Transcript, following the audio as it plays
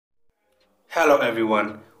Hello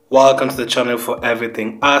everyone, welcome to the channel for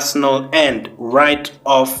everything Arsenal, and right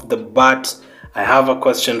off the bat I have a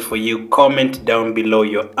question for you. Comment down below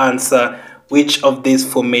your answer. Which of these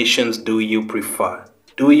formations do you prefer?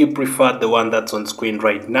 Do you prefer the one that's on screen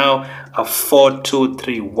right now, a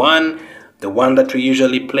 4-2-3-1, the one that we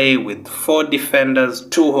usually play with 4 defenders,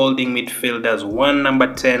 2 holding midfielders, 1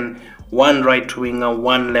 number 10, 1 right winger,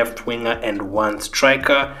 1 left winger and 1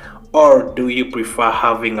 striker? Or do you prefer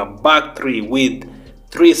having a back 3 with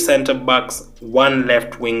 3 centre backs, 1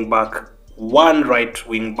 left wing back, 1 right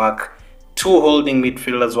wing back, 2 holding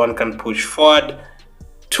midfielders, 1 can push forward,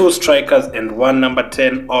 2 strikers and 1 number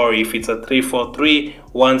 10? Or if it's a 3-4-3,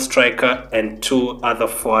 1 striker and 2 other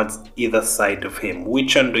forwards either side of him?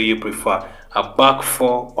 Which one do you prefer, a back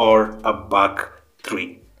 4 or a back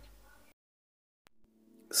 3?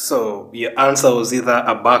 So your answer was either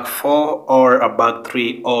a back 4 or a back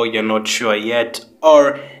 3, or you're not sure yet,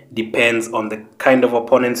 or depends on the kind of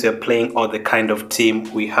opponents you're playing or the kind of team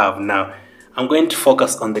we have. Now I'm going to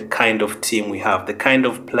focus on the kind of team we have, the kind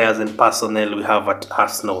of players and personnel we have at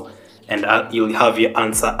Arsenal, and you'll have your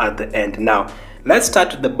answer at the end. Now let's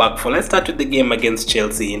start with the back 4. Let's start with the game against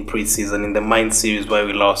Chelsea in pre-season in the Mind series where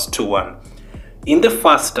we lost 2-1. In the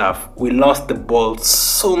first half we lost the ball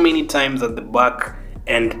so many times at the back,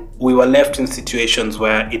 and we were left in situations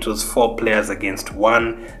where it was 4 players against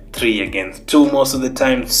 1, 3 against 2 most of the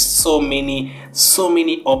time. So many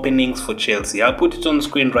openings for Chelsea. I'll put it on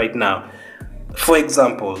screen right now. For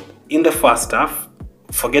example, in the first half,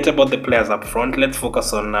 forget about the players up front. Let's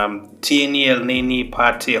focus on Tierney, Elneny,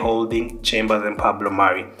 Partey, Holding, Chambers and Pablo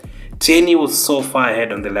Mari. Tierney was so far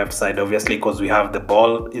ahead on the left side, obviously because we have the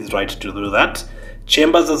ball, is right to do that.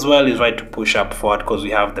 Chambers as well is right to push up forward because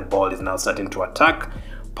we have the ball, is now starting to attack.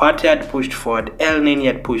 Partey had pushed forward, Elneny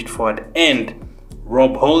had pushed forward, and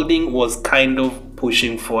Rob Holding was kind of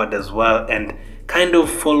pushing forward as well and kind of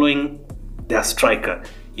following their striker.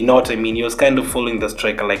 You know what I mean? He was kind of following the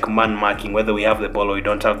striker, like man marking, whether we have the ball or we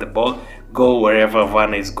don't have the ball. Go wherever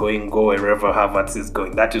Werner is going, go wherever Havertz is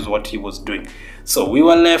going. That is what he was doing. So we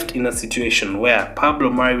were left in a situation where Pablo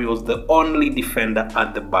Mari was the only defender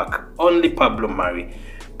at the back. Only Pablo Mari.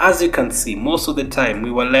 As you can see, most of the time we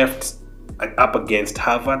were left up against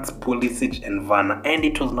Havertz, Pulisic and Werner, and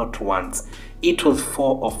it was not once. It was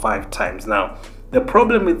 4 or 5 times. Now, the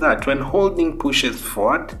problem with that, when Holding pushes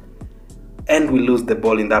forward and we lose the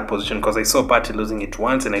ball in that position, because I saw Partey losing it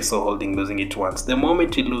once and I saw Holding losing it once. The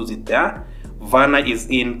moment you lose it there, Werner is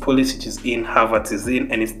in, Pulisic is in, Havertz is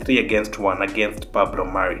in, and it's 3 against 1 against Pablo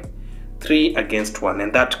Mari. 3 against 1,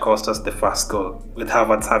 and that cost us the first goal, with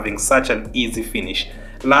Havertz having such an easy finish.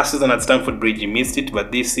 Last season at Stamford Bridge he missed it,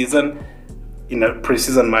 but this season in a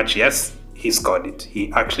pre-season match, yes, he scored it.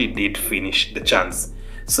 He actually did finish the chance.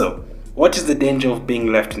 So what is the danger of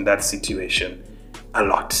being left in that situation? A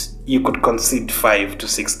lot. You could concede 5 to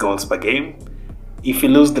 6 goals per game. If you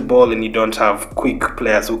lose the ball and you don't have quick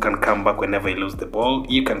players who can come back whenever you lose the ball,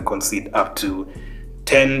 you can concede up to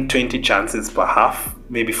 10-20 chances per half,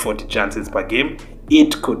 maybe 40 chances per game.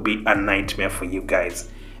 It could be a nightmare for you guys.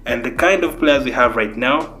 And the kind of players we have right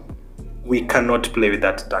now, we cannot play with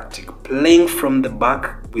that tactic. Playing from the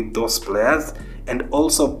back with those players and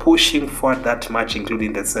also pushing forward that much,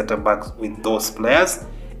 including the center backs with those players,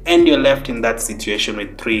 and you're left in that situation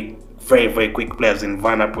with 3 very quick players in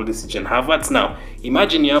Werner, Pulisic and Havertz. Now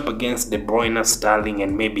imagine you're up against De Bruyne, Sterling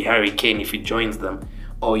and maybe Harry Kane if he joins them,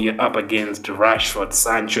 or you're up against Rashford,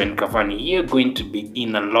 Sancho and Cavani. You're going to be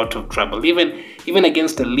in a lot of trouble. Even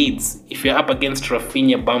against the Leeds, if you're up against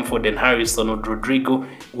Rafinha, Bamford and Harrison or Rodrigo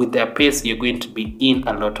with their pace, you're going to be in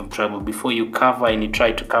a lot of trouble before you cover and you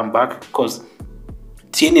try to come back, because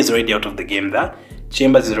Tierney is already out of the game there.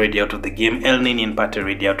 Chambers is already out of the game. Elneny and Partey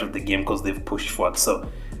already out of the game because they've pushed forward. So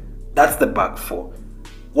that's the back 4.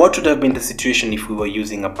 What would have been the situation if we were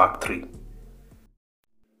using a back 3?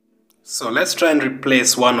 So let's try and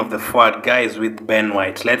replace one of the forward guys with Ben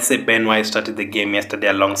White. Let's say Ben White started the game yesterday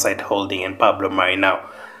alongside Holding and Pablo Mari. Now,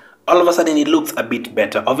 all of a sudden it looks a bit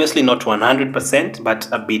better. Obviously not 100%, but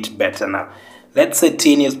a bit better now. Let's say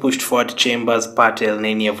Tierney has pushed forward, Chambers, Partey,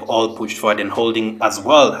 Elneny have all pushed forward, and Holding as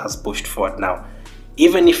well has pushed forward now.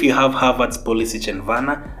 Even if you have Havertz, Pulisic and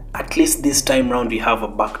Werner, at least this time round you have a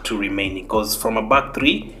back 2 remaining, because from a back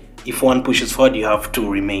 3, if one pushes forward you have 2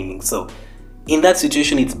 remaining. So in that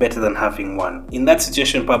situation it's better than having 1. In that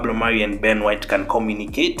situation Pablo Mari and Ben White can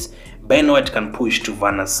communicate. Ben White can push to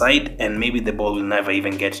Werner's side and maybe the ball will never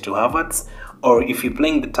even get to Havertz. Or if you're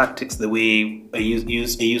playing the tactics the way I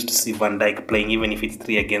used to see Van Dijk playing, even if it's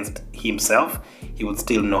 3 against himself, he would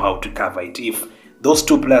still know how to cover it. If those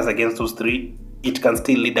 2 players against those 3 it can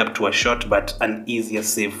still lead up to a shot, but an easier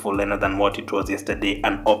save for Leno than what it was yesterday,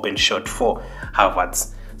 an open shot for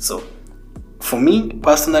Havertz. So for me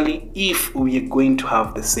personally, if we are going to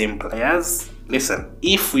have the same players, listen,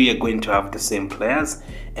 if we are going to have the same players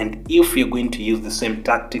and if we are going to use the same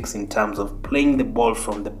tactics in terms of playing the ball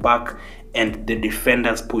from the back and the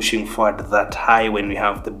defenders pushing forward that high when we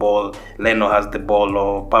have the ball, Leno has the ball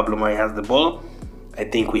or Pablo Mari has the ball, I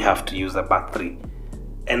think we have to use a back three.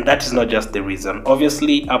 And that is not just the reason.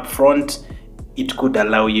 Obviously, up front, it could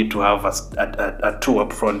allow you to have a two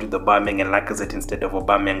up front with Aubameyang and Lacazette instead of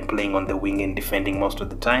Aubameyang playing on the wing and defending most of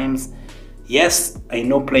the times. Yes, I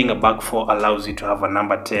know playing a back four allows you to have a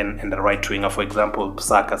number 10 and a right winger, for example,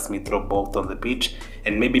 Saka, Smith Rowe, both on the pitch,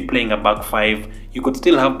 and maybe playing a back five, you could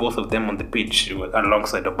still have both of them on the pitch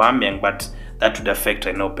alongside Aubameyang, but that would affect,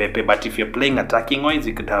 I know, Pepe. But if you're playing attacking wise,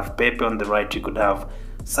 you could have Pepe on the right, you could have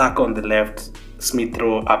Saka on the left, Smith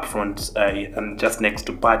Rowe up front, and just next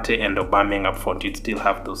to Partey and Aubameyang up front, you'd still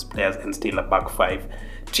have those players and still a back five.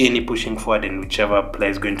 Tierney pushing forward and whichever player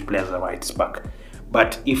is going to play as a right back.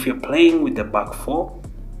 But if you're playing with the back four,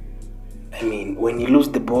 I mean, when you lose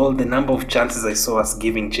the ball, the number of chances I saw us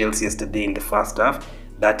giving Chelsea yesterday in the first half,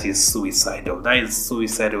 that is suicidal. That is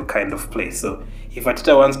suicidal kind of play. So if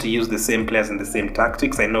Arteta wants to use the same players and the same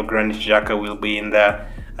tactics, I know Granit Xhaka will be in there,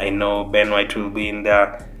 I know Ben White will be in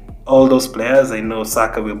there, all those players, I know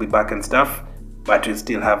Saka will be back and stuff, but we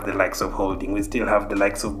still have the likes of Holding, we still have the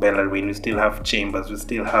likes of Bellerin, we still have Chambers, we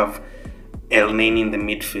still have El Neni in the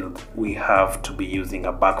midfield. We have to be using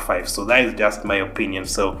a back five. So that is just my opinion.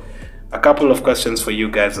 So a couple of questions for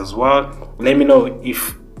you guys as well. Let me know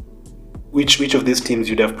if which of these teams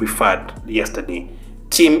you'd have preferred yesterday.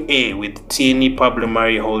 Team A with Tierney, Pablo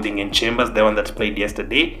Mari, Holding and Chambers, the one that played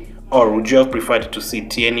yesterday, or would you have preferred to see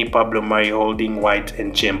Tierney, Pablo Mari, Holding, White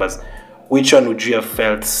and Chambers? Which one would you have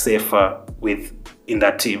felt safer with in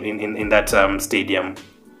that team, in that stadium,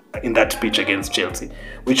 in that pitch against Chelsea?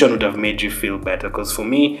 Which one would have made you feel better? Because for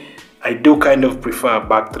me, I do kind of prefer a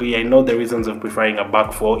back three. I know the reasons of preferring a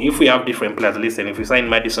back four. If we have different players, listen, if we sign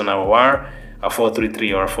Maddison Aouar, a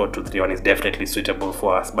 4-3-3 or a 4-2-3-1 is definitely suitable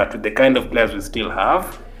for us. But with the kind of players we still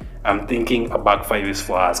have, I'm thinking a back five is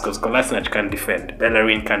for us, because Kolasinac can defend,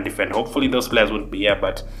 Bellerin can defend. Hopefully those players won't be here,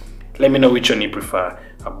 but let me know which one you prefer,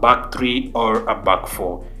 a back three or a back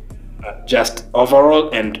four. Just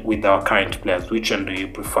overall and with our current players, which one do you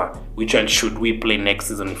prefer? Which one should we play next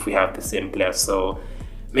season if we have the same players? So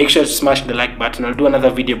make sure to smash the like button. I'll do another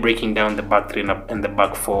video breaking down the back three and the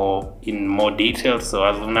back four in more detail. So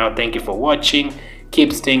as of now, thank you for watching,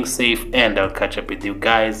 keep staying safe, and I'll catch up with you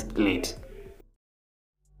guys later.